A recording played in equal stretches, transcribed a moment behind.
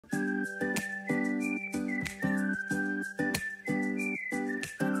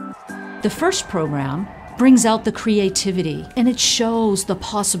The FIRST program brings out the creativity and it shows the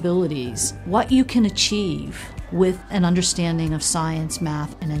possibilities, what you can achieve with an understanding of science,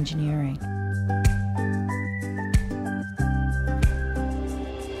 math, and engineering.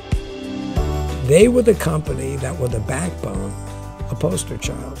 They were the company that were the backbone, a poster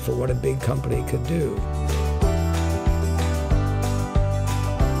child for what a big company could do.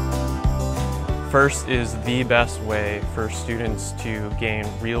 FIRST is the best way for students to gain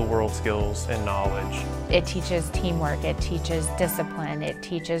real-world skills and knowledge. It teaches teamwork, it teaches discipline, it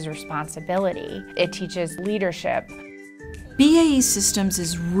teaches responsibility, it teaches leadership. BAE Systems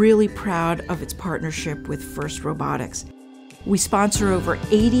is really proud of its partnership with FIRST Robotics. We sponsor over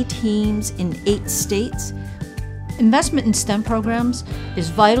 80 teams in 8 states. Investment in STEM programs is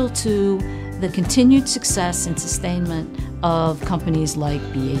vital to the continued success and sustainment of companies like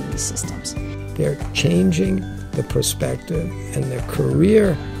BAE Systems. They're changing the perspective and the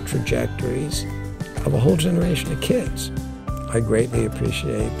career trajectories of a whole generation of kids. I greatly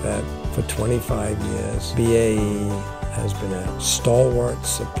appreciate that for 25 years, BAE has been a stalwart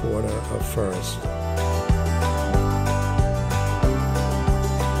supporter of FIRST.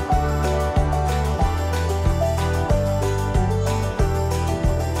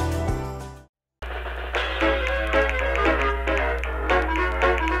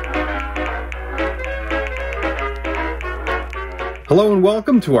 Hello and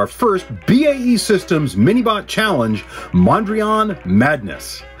welcome to our first BAE Systems Minibot Challenge, Mondrian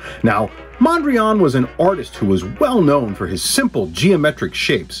Madness. Now, Mondrian was an artist who was well known for his simple geometric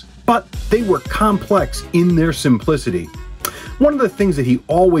shapes, but they were complex in their simplicity. One of the things that he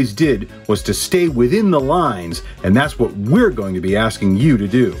always did was to stay within the lines, and that's what we're going to be asking you to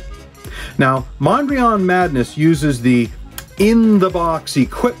do. Now, Mondrian Madness uses the in-the-box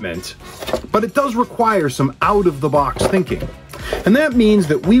equipment, but it does require some out-of-the-box thinking. And that means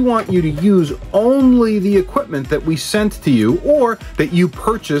that we want you to use only the equipment that we sent to you or that you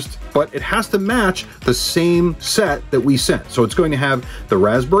purchased, but it has to match the same set that we sent. So it's going to have the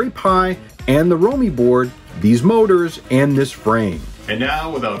Raspberry Pi and the Romi board, these motors, and this frame. And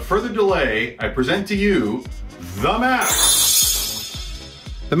now, without further delay, I present to you the map.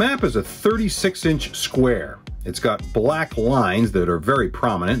 The map is a 36-inch square. It's got black lines that are very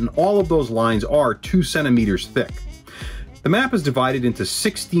prominent, and all of those lines are 2 centimeters thick. The map is divided into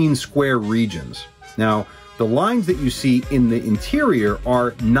 16 square regions. Now, the lines that you see in the interior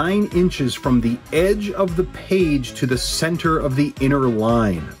are 9 inches from the edge of the page to the center of the inner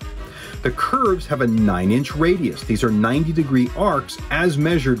line. The curves have a 9-inch radius. These are 90-degree arcs as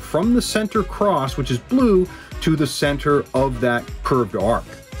measured from the center cross, which is blue, to the center of that curved arc.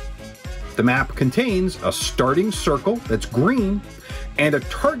 The map contains a starting circle that's green and a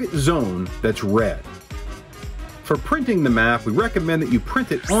target zone that's red. For printing the map, we recommend that you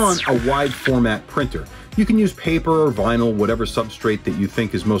print it on a wide format printer. You can use paper or vinyl, whatever substrate that you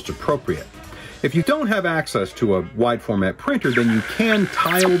think is most appropriate. If you don't have access to a wide format printer, then you can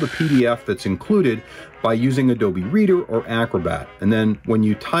tile the PDF that's included by using Adobe Reader or Acrobat. And then when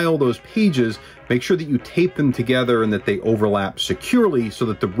you tile those pages, make sure that you tape them together and that they overlap securely so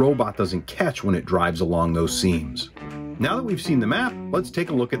that the robot doesn't catch when it drives along those seams. Now that we've seen the map, let's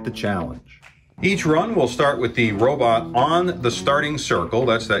take a look at the challenge. Each run will start with the robot on the starting circle,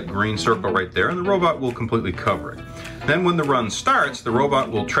 that's that green circle right there, and the robot will completely cover it. Then when the run starts, the robot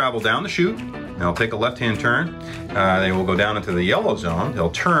will travel down the chute, they'll take a left-hand turn, they will go down into the yellow zone,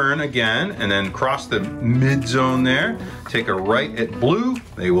 they'll turn again, and then cross the mid-zone there, take a right at blue,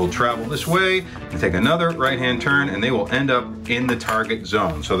 they will travel this way, and take another right-hand turn, and they will end up in the target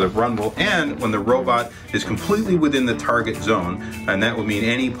zone. So the run will end when the robot is completely within the target zone, and that would mean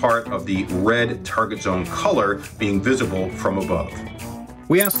any part of the red target zone color being visible from above.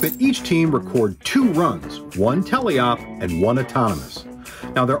 We ask that each team record 2 runs, 1 teleop and 1 autonomous.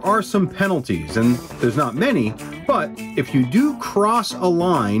 Now there are some penalties, and there's not many, but if you do cross a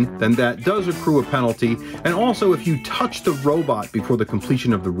line, then that does accrue a penalty, and also if you touch the robot before the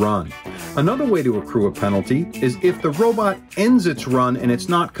completion of the run. Another way to accrue a penalty is if the robot ends its run and it's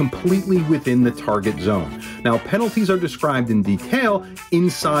not completely within the target zone. Now penalties are described in detail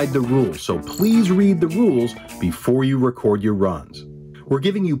inside the rules, so please read the rules before you record your runs. We're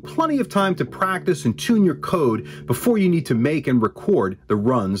giving you plenty of time to practice and tune your code before you need to make and record the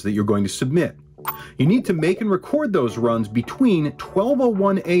runs that you're going to submit. You need to make and record those runs between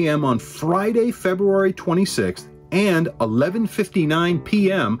 12:01 a.m. on Friday, February 26th and 11:59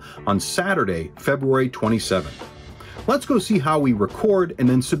 p.m. on Saturday, February 27th. Let's go see how we record and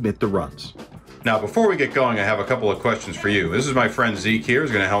then submit the runs. Now, before we get going, I have a couple of questions for you. This is my friend Zeke here,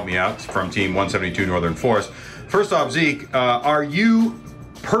 who's going to help me out from Team 172 Northern Force. First off, Zeke, are you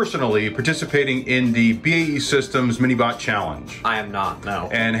personally participating in the BAE Systems Minibot Challenge? I am not, no.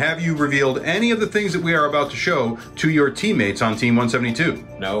 And have you revealed any of the things that we are about to show to your teammates on Team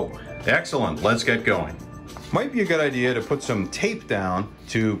 172? No. Excellent, let's get going. Might be a good idea to put some tape down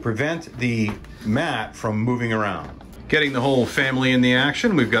to prevent the mat from moving around. Getting the whole family in the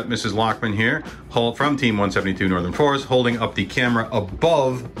action, we've got Mrs. Lockman here from Team 172 Northern Force holding up the camera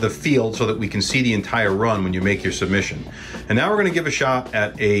above the field so that we can see the entire run when you make your submission. And now we're going to give a shot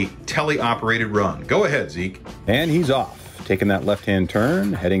at a tele-operated run. Go ahead, Zeke. And he's off, taking that left-hand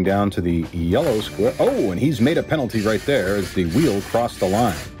turn, heading down to the yellow square. Oh, and he's made a penalty right there as the wheel crossed the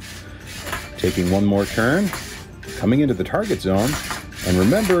line. Taking one more turn, coming into the target zone. And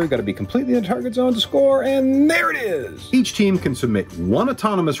remember, got to be completely in the target zone to score, and there it is! Each team can submit one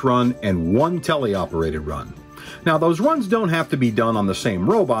autonomous run and one tele-operated run. Now, those runs don't have to be done on the same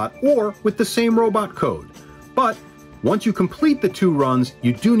robot or with the same robot code. But once you complete the two runs,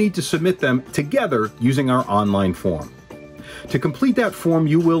 you do need to submit them together using our online form. To complete that form,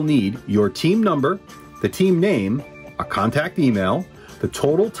 you will need your team number, the team name, a contact email, the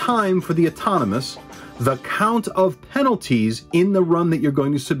total time for the autonomous, the count of penalties in the run that you're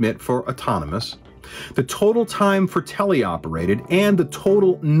going to submit for autonomous, the total time for teleoperated, and the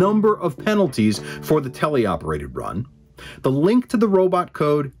total number of penalties for the teleoperated run, the link to the robot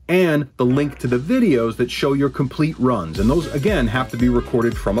code, and the link to the videos that show your complete runs. And those, again, have to be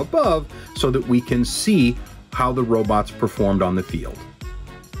recorded from above so that we can see how the robots performed on the field.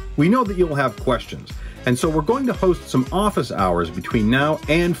 We know that you'll have questions, and so we're going to host some office hours between now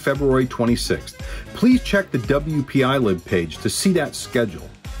and February 26th. Please check the WPILib page to see that schedule.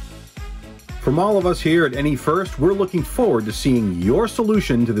 From all of us here at NE First, we're looking forward to seeing your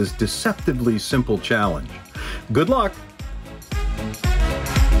solution to this deceptively simple challenge. Good luck!